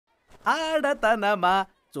ఆడతనమా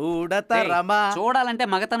చూడతరమా. చూడాలంటే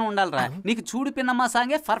మగతనం ఉండాలిరా. నీకు చూడు పిన్నమ్మా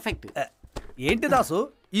సాంగే పర్ఫెక్ట్. ఏంటి దాసు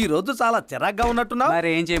ఈ రోజు చాలా చిరాగ్గా ఉన్నట్టున్నావు? మరి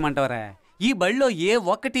ఏం చేయమంటావరా, ఈ బడిలో ఏ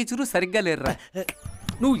ఒక్క టీచరు సరిగ్గా లేరురా.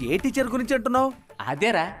 నువ్వు ఏ టీచర్ గురించి అంటున్నావు?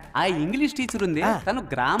 అదేరా, ఆ ఇంగ్లీష్ టీచర్ ఉంది, తను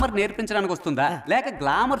గ్రామర్ నేర్పించడానికి వస్తుందా లేక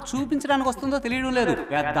గ్లామర్ చూపించడానికి వస్తుందో తెలియడం లేదు.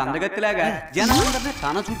 పెద్ద అందగత్తిలాగా జనాలందరినీ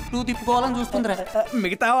తన చుట్టూ తిప్పుకోవాలని చూస్తుందిరా.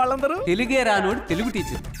 మిగతా వాళ్ళందరూ తెలుగే రానోడు తెలుగు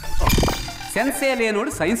టీచర్, సెన్సే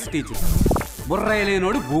లేనోడు సైన్స్ టీచర్, బుర్రే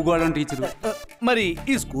లేనోడు భూగోళం టీచరు. మరి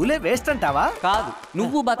ఈ స్కూలే వేస్ట్ అంటావా? కాదు,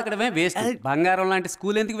 నువ్వు బతకడమే వేస్ట్. బంగారం లాంటి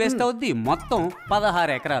స్కూల్ ఎందుకు వేస్ట్ అవుద్ది? మొత్తం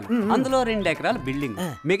 16 ఎకరాలు, అందులో 2 ఎకరాలు బిల్డింగ్,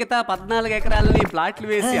 మిగతా 14 ఎకరాలని ప్లాట్లు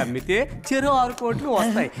వేసి అమ్మితే చెరో 6 కోట్లు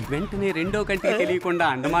వస్తాయి. వెంటనే రెండో కంటికి తెలియకుండా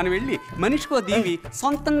అండమాన్ వెళ్ళి మనిషికో దీవి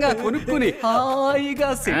సొంతంగా కొనుక్కుని హాయిగా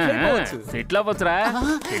సెటిల్ అవ్వచ్చు.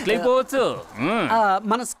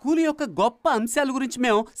 మన స్కూల్ యొక్క గొప్ప అంశాల గురించి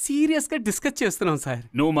మేము సీరియస్ గా డిస్కస్ చేస్తున్నాం సార్.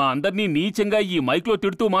 నువ్వు మా అందరినీ నీచంగా ఈ మైక్ లో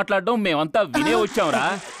తిడుతూ మాట్లాడడం మేమంతా వినే వచ్చావురా.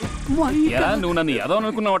 నువ్వు నన్ను ఏదో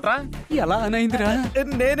అనుకున్నావట్రా? ఎలా అనైందిరా?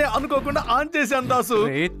 నేనే అనుకోకుండా ఆన్ చేశాను దాసు.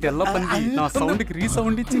 తెల్ల పంది, నా సౌండ్ కి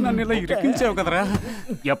రీసౌండ్ ఇచ్చి నన్ను ఇలా ఇరికించావు కదరా.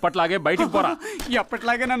 ఎప్పట్లాగే బయటికి పోరా.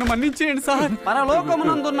 ఎప్పట్లాగే నన్ను మన్నించేయండి సార్.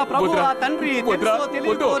 పరలోకమునందున్న ప్రభువా తండ్రి, తెలుసో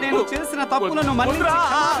తెలియకో నేను చేసిన తప్పులను మన్నించి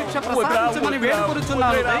క్షమాభిక్ష ప్రసాదించమని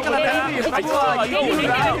వేడుకొనుచున్నాను. దయగల తండ్రి, ప్రభువా,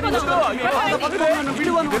 నన్ను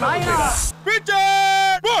విడువను నాయనా.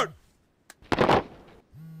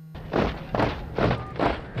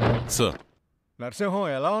 సార్, నరసింహం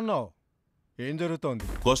ఎలా ఉన్నావు? ఏం జరుగుతోంది?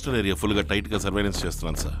 కోస్టల్ ఏరియా ఫుల్ గా టైట్ గా సర్వేలెన్స్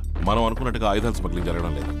చేస్తున్నాను సార్. మనం అనుకున్నట్టుగా ఆయుధాల స్మగ్లింగ్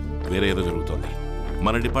జరగడం లేదు, వేరే ఏదో జరుగుతోంది.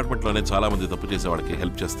 మన డిపార్ట్మెంట్ లోనే చాలా మంది తప్పు చేసే వాళ్ళకి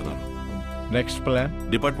హెల్ప్ చేస్తున్నాను. Next plan?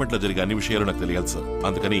 డిపార్ట్మెంట్ లో జరిగే అన్ని విషయాలు నాకు తెలియాలి సార్.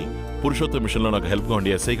 అందుకని పురుషోత్తమ మిషన్ లో నాకు హెల్ప్ గా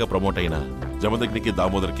ఉండి ఎస్ఐగా ప్రమోట్ అయిన జమదగ్నికి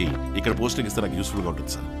దామోదర్కి ఇక్కడ పోస్టింగ్ ఇస్తే నాకు యూస్ఫుల్ గా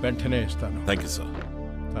ఉంటుంది సార్. వెంటనే ఇస్తాను. Thank you sir.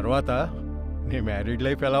 తర్వాత నీ మ్యారీడ్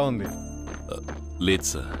లైఫ్ ఎలా ఉంది? లేదు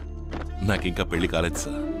సార్, నాకు ఇంకా పెళ్లి కాలేదు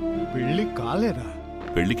సార్. పెళ్లి కాలేదా?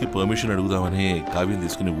 పెళ్లికి పర్మిషన్ అడుగుదామని కావ్యం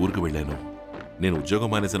తీసుకుని ఊరికి వెళ్ళాను. నేను ఉద్యోగం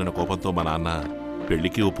మానేశానన్న కోపంతో మా నాన్న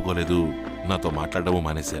పెళ్లికి ఒప్పుకోలేదు, నాతో మాట్లాడడము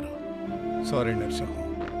మానేశారు. Sorry Narasimham.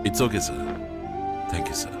 It's okay sir.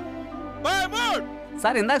 Thank you sir.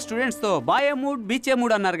 Sir, ఇందాక స్టూడెంట్స్ తో బాయ్ ఏ మూడ్ బీచ్ ఏ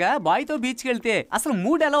మూడ్ అన్నారుగా. బాయ్ తో బీచ్కి వెళ్తే అసలు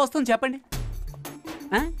మూడ్ ఎలా వస్తుంది చెప్పండి.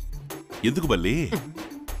 ఎందుకు బల్లి?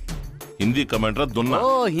 హిందీ కమాండర్ దున్నా. ఓ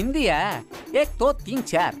హిందీయా? ఏక్ తో తీన్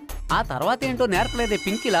చార్. ఆ తర్వాత ఏంటో నేర్పలేదే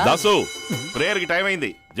పింకిలా. దాసు, ప్రేయర్ కి టైం అయింది,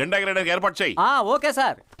 జెండా ఎగరడానికి ఏర్పాటు చేయి. Okay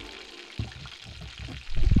sir.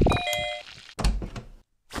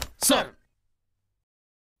 సార్,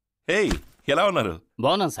 హే, ఎలా ఉన్నారు?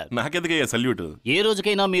 బాగున్నాను సార్. నాకెందుకయ్యా సల్యూట్? ఏ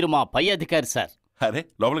రోజుకైనా మీరు మా పై అధికారి సార్. అరే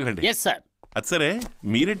లోపలికి రండి. Yes sir. అది సరే,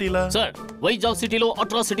 మీరేంటి ఇలా? సార్, వైజాగ్ సిటీలో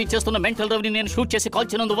అట్రాసిటీ చేస్తున్న మెంటల్ రౌడీని నేను షూట్ చేసి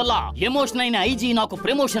కాల్చినందువల్ల ఎమోషన్ అయిన ఐజీ నాకు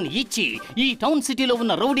ప్రమోషన్ ఇచ్చి ఈ టౌన్ సిటీలో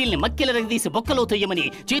ఉన్న రౌడీల్ని మక్కెల తీసి బొక్కలో తొయ్యమని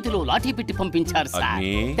చేతిలో లాఠీ పెట్టి పంపించారు సార్.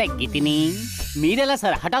 తగ్గి తిని మీరెలా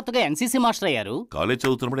సార్ హఠాత్తుగా ఎన్సీసీ మాస్టర్ అయ్యారు? కాలేజ్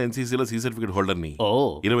చదువుతున్నప్పుడు ఎన్సీసీలో సి సర్టిఫికేట్ హోల్డర్ ని.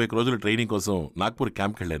 21 రోజులు ట్రైనింగ్ కోసం నాగ్పూర్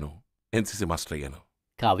క్యాంప్కి వెళ్ళాను, ఎన్సీసీ మాస్టర్ అయ్యాను.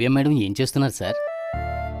 కావ్య మేడం ఏం చేస్తున్నారు సార్?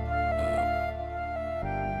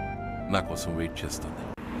 నా కోసం వెయిట్ చేస్తుంది.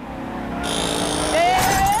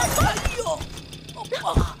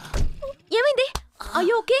 ఏమైంది?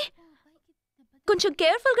 అయ్యో ఓకే, కొంచెం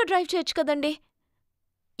కేర్ఫుల్ గా డ్రైవ్ చేయొచ్చు కదండి.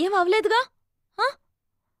 ఏం అవలేదుగా?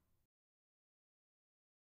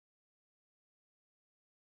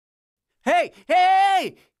 హే హే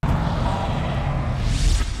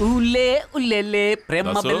ఊలే ఉల్లెలే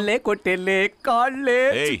ప్రేమ బెల్లే కొట్టెలే కాళ్ళే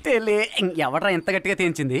చుట్టేలే. ఎవడ్రా ఎంత గట్టిగా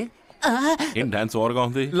తేంచింది? ఏం డాన్స్ ఓవర్గా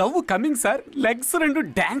ఉంది? Love coming sir, legs 2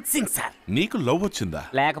 dancing sir. నీకు లవ్ వచ్చిందా?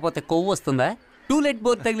 లేకపోతే కొవ్వు వస్తుందా? టూలెట్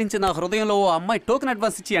బోర్డు తగిలించి నా హృదయంలో ఓ అమ్మాయి టోకెన్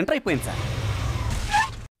అడ్వాన్స్ ఇచ్చి ఎంటర్ అయిపోయింది సార్.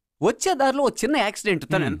 వచ్చే దారిలో ఓ చిన్న యాక్సిడెంట్.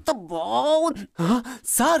 తను ఎంత బాగుంది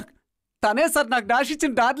సార్. తనే సార్ నాకు డాష్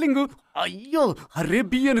ఇచ్చిన డార్లింగ్. అయ్యో,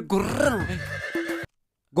 అరేబియన్ గుర్రం.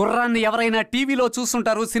 గుర్రాన్ని ఎవరైనా టీవీలో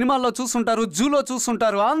చూస్తుంటారు, సినిమాల్లో చూస్తుంటారు, జూలో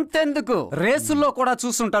చూస్తుంటారు, అంతెందుకు రేసుల్లో కూడా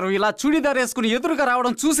చూస్తుంటారు. ఇలా చుడిదార్ వేసుకుని ఎదురుగా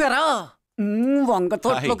రావడం చూసారా? వంగ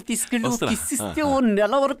తోటలోకి తీసుకెళ్ళి కిసిస్తే ఓ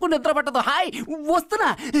నెల వరకు నిద్ర పట్టదు. హాయ్ వస్తున్నా.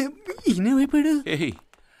 ఈయనేమైపోయాడు?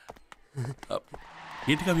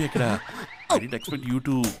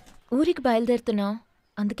 ఊరికి బయలుదేరుతున్నావు,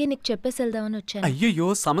 అందుకే నీకు చెప్పేసి వెళ్దామని వచ్చాను. అయ్యయ్యో,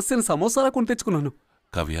 సమస్యను సమోసాలా కొని తెచ్చుకున్నాను.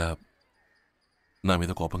 కావ్య నా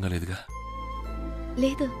మీద కోపంగా లేదుగా?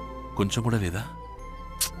 లేదు. కొంచెం కూడా లేదా?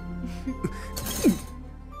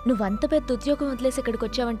 నువ్వంత పెద్ద ఉద్యోగం వదిలేసి ఇక్కడికి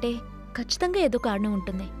వచ్చావంటే ఖచ్చితంగా ఏదో కారణం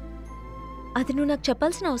ఉంటుంది. అది నువ్వు నాకు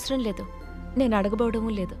చెప్పాల్సిన అవసరం లేదు, నేను అడగబోవడమూ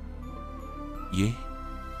లేదు. ఏ?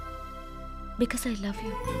 Because I love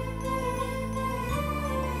you.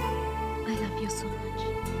 I love you so much.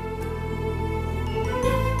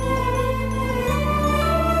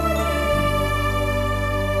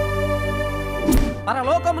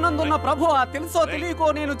 పరలోకమునందున్న ప్రభువా, తెలుసో తెలియకో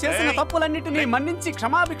నేను చేసిన తప్పులన్నిటినీ మన్నించి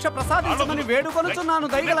క్షమాభిక్ష ప్రసాదించమని వేడుకొనుచున్నాను.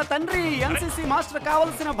 దయగల తండ్రి, ఎన్సీసీ మాస్టర్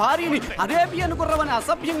కావలసిన భార్యని అదే బియ్యను గుర్రవని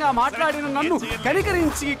అసభ్యంగా మాట్లాడిన నన్ను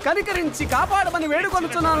కనికరించి కాపాడమని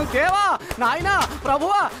వేడుకొనుచున్నాను. దేవా, నాయనా,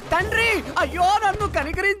 ప్రభువా, తండ్రి, అయ్యో నన్ను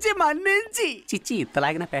కనికరించి మన్నించి. చిచ్చి,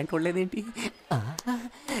 ఇత్తలాగిన ప్యాంట్ ఉండలేదేంటి?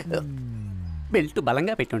 బెల్ట్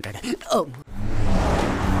బలంగా పెట్టి ఉంటాడు.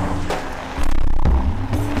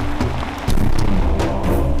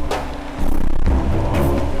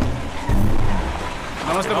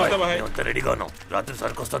 రెడీగా ఉన్నాం. రాత్రి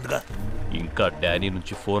సరుకు వస్తుందిగా. ఇంకా డానీ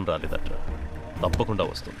నుంచి ఫోన్ రాలేదట. తప్పకుండా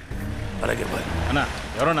వస్తుంది. అలాగే బాయ్. అన్నా,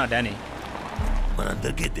 ఎవరో నా డానీ?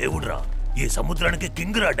 మనందరికీ దేవుడురా. ఈ సముద్రానికి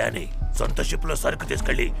కింగ్ రా డానీ. సొంత షిప్ లో సరుకు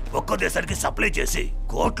తీసుకెళ్లి ఒక్కో దేశానికి సప్లై చేసి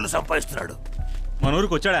కోట్లు సంపాదిస్తున్నాడు. మన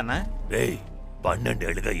ఊరికి వచ్చాడన్నా? రేయ్, 12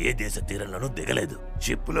 ఏళ్లుగా ఏ దేశ తీరంలోనూ దిగలేదు.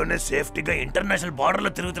 షిప్ లోనే సేఫ్టీగా ఇంటర్నేషనల్ బార్డర్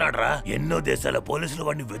లో తిరుగుతున్నాడు రా. ఎన్నో దేశాల పోలీసులు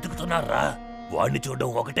వాడిని వెతుకుతున్నారా. వాడిని చూడడం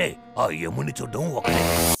ఒకటే, ఆ యముని చూడడం ఒకటే.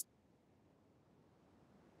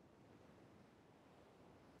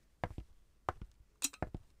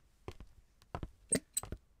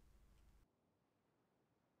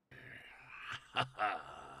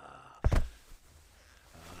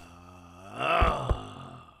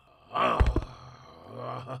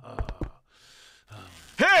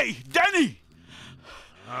 Hey, Danny!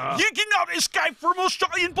 You cannot escape from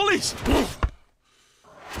Australian police!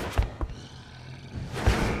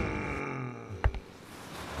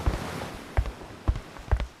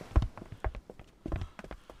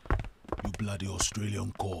 You bloody Australian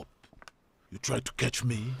cop. You tried to catch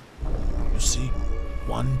me? You see,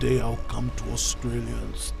 one day I'll come to Australia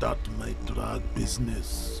and start my drug business.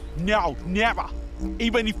 No, never!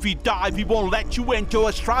 Even if we die, we won't let you into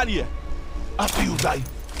Australia! After you die,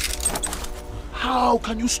 how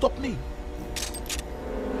can you stop me?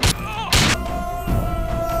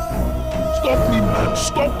 Stop me, man!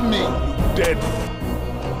 Stop me! You dead!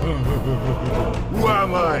 Who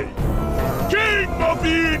am I? King of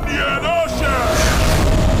the Indian Ocean!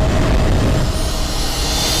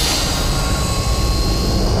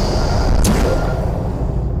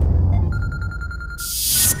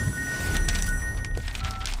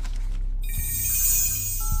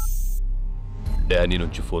 Danny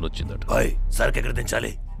నుంచి phone వచ్చిందట. Bye, సరుకు ఎక్కడ దించాలి?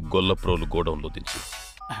 గొల్లప్రోలు గోడౌన్లో దించి.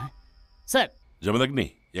 Sir, Jamadagni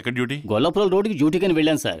ఎక్కడ duty? Gollapuram రోడ్డుకి డ్యూటీకి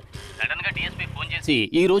వెళ్ళాను sir. Sudden గా డిఎస్పీ ఫోన్ చేసి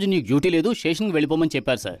ఈ రోజు నీకు డ్యూటీ లేదు, స్టేషన్కి వెళ్ళిపోమని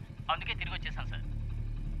చెప్పారు సార్. అందుకే తిరిగి వచ్చేసాను సార్.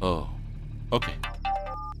 ఓకే.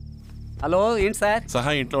 హలో, ఏంటి సార్?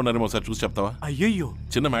 సహాయం ఇంట్లో ఉన్నారేమో సార్, చూసి చెప్తావా? అయ్యయ్యో,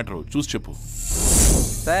 చిన్న మ్యాటర్, చూసి చెప్పు.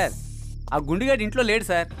 సార్, ఆ గుండిగాడు ఇంట్లో లేడు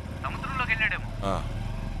సార్. సముద్రంలోకి వెళ్ళాడేమో.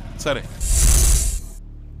 సరే.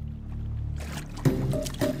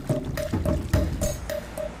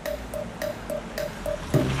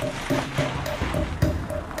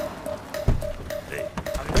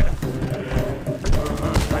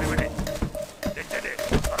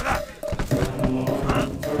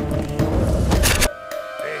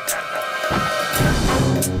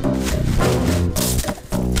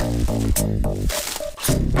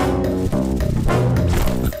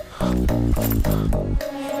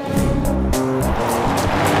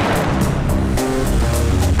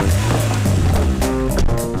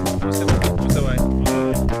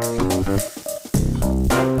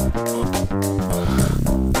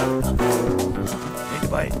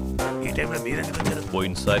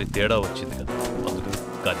 పోయినసారి తేడా వచ్చింది కదా, అందుకు.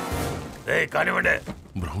 కానీ కానివ్వండి.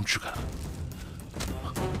 Brown sugar.